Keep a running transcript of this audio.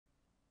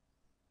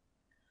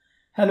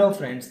Hello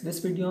friends, this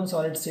video on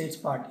solid states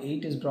part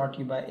 8 is brought to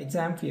you by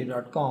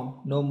examfear.com.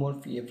 No more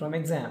fear from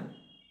exam.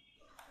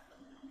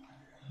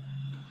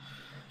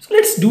 So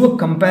let's do a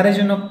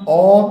comparison of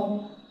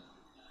all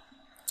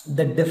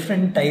the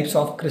different types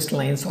of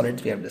crystalline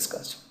solids we have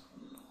discussed.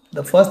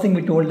 The first thing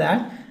we told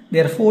that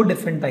there are 4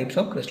 different types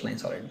of crystalline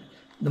solid.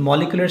 The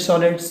molecular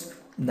solids,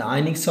 the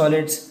ionic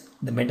solids,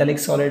 the metallic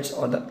solids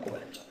or the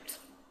covalent solids.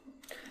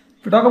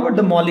 If we talk about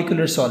the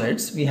molecular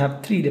solids, we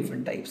have 3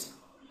 different types,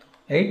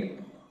 right?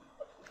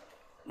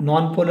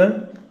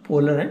 Non-polar,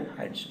 polar and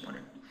hydrogen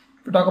bonded.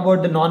 If we talk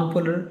about the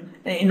non-polar,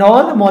 in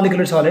all the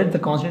molecular solids, the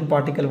constant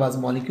particle was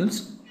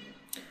molecules.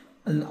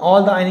 In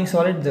all the ionic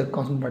solids, the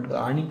constant particle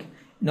ionic.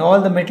 In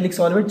all the metallic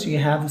solids, you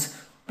have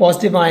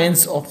positive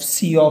ions of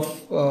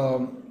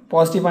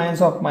positive ions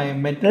of my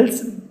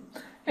metals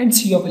and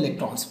C of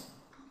electrons.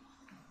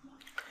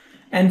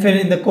 And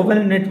in the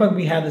covalent network,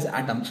 we have these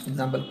atoms. For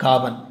example,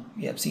 carbon.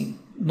 We have seen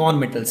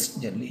non-metals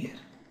generally here.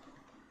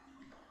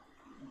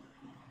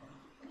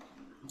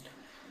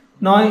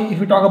 Now, if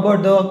we talk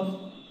about the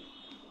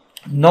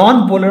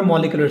non-polar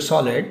molecular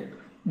solid,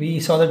 we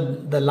saw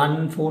that the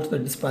London force, the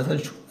dispersal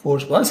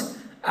force was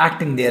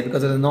acting there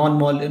because of the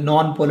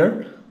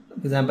non-polar,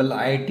 for example,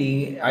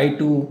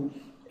 I2,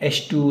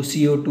 H2,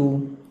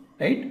 CO2,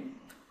 right?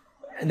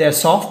 And they are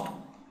soft,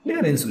 they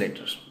are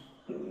insulators.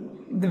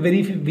 The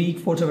very weak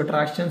force of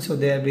attraction, so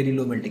they are very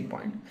low melting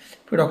point.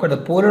 If we talk about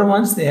the polar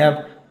ones, they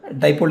have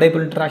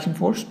dipole-dipole interaction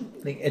force,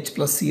 like H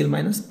plus Cl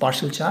minus,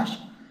 partial charge.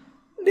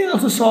 They are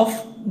also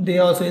soft, they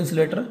are also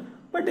insulator,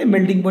 but their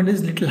melting point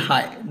is little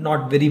high,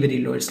 not very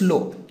low, it's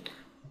low.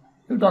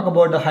 If we talk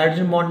about the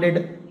hydrogen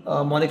bonded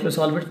molecular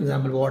solvents, for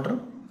example water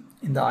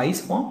in the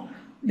ice form,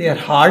 they are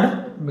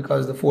hard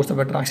because the force of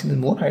attraction is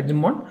more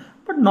hydrogen bond,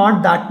 but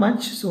not that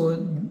much, so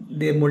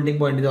their melting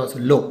point is also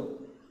low,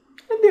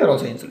 and they are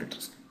also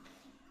insulators.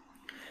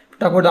 If we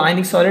talk about the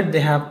ionic solid,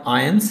 they have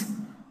ions,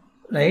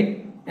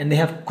 right, and they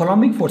have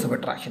Coulombic force of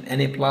attraction,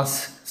 Na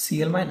plus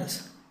Cl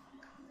minus.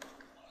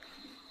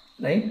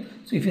 Right,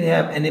 so if you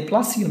have Na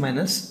plus Cl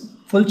minus,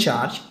 full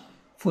charge,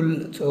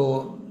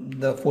 so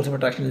the force of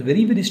attraction is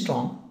very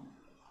strong.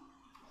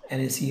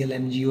 NaCl,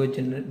 MgO,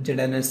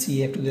 ZnS,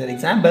 CF, they are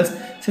examples.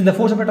 Since the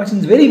force of attraction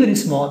is very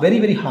small,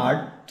 very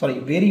hard, sorry,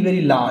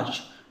 very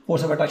large,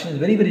 force of attraction is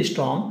very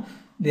strong,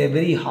 they are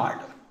very hard,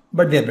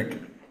 but they are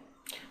brittle.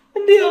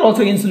 And they are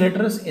also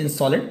insulators in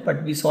solid,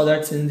 but we saw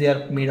that since they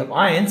are made of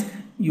ions,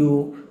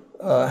 you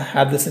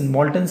have this in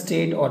molten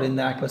state or in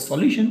the aqueous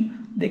solution,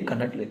 they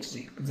conduct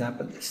electricity. For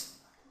example, this.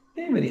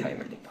 They are very high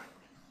melting point.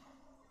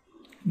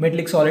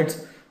 Metallic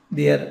solids,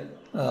 their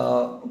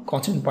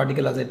constant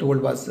particle, as I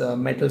told, was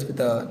metals with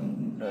a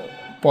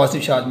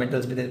positive charge,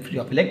 metals with a free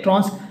of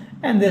electrons,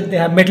 and they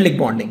have metallic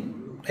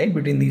bonding, right,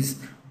 between these,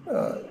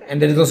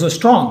 and there is also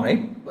strong,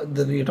 right.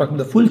 We are talking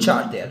about the full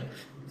charge there.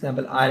 For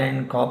example,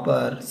 iron,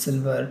 copper,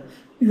 silver.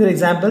 These are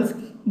examples.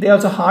 They are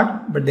also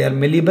hard, but they are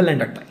malleable and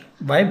ductile.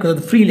 Why? Because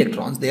of the free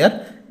electrons. They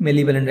are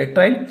malleable and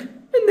ductile,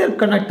 and they are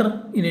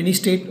conductor in any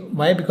state.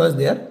 Why? Because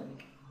they are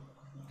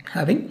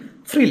having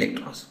free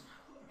electrons,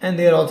 and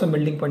their also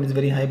melting point is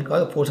very high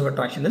because the force of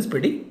attraction is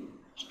pretty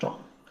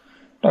strong.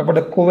 Talk about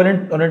the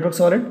covalent or network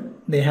solid.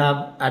 They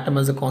have atom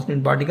as a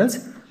constant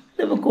particles.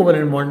 They have a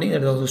covalent bonding,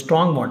 that is also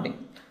strong bonding,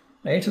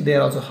 right? So they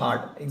are also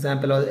hard.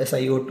 Example of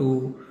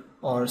SiO2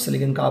 or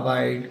silicon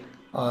carbide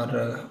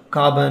or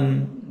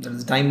carbon, there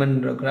is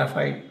diamond or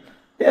graphite.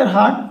 They are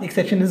hard. The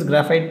exception is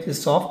graphite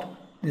is soft.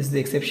 This is the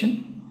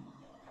exception,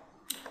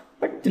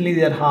 but generally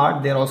they are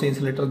hard. They are also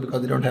insulators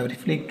because they don't have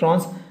free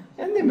electrons,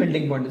 and the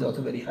melting point is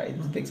also very high.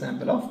 This is the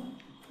example of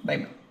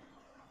diamond.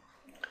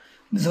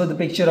 This was the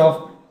picture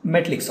of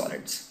metallic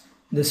solids.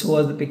 This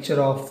was the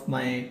picture of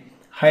my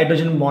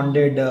hydrogen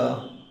bonded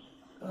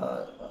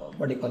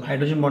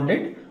hydrogen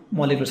bonded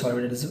molecular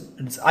solid. It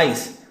is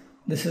ice.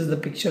 This is the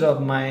picture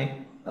of my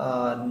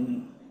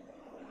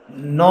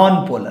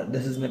non-polar.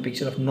 This is my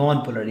picture of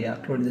non-polar. Yeah,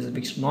 this is a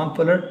picture of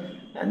non-polar,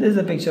 and this is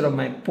a picture of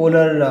my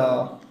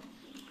polar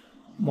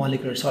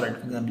molecular solid,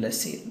 for example,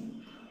 SCl.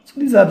 So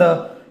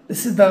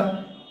this is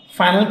the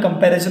final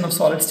comparison of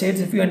solid states.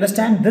 If you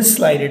understand this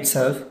slide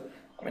itself,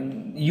 I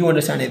mean, you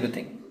understand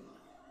everything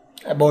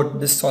about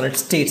this solid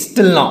states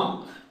till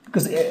now,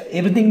 because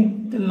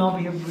everything till now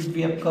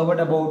we have covered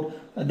about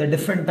the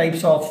different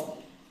types of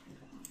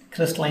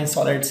crystalline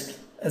solids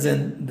as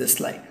in this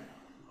slide.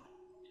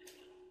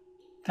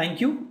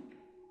 Thank you.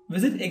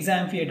 Visit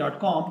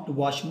examfear.com to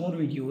watch more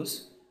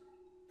videos,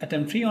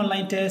 attempt free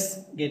online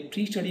tests, get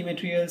free study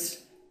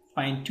materials,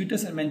 find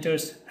tutors and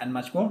mentors, and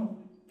much more.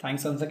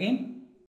 Thanks once again.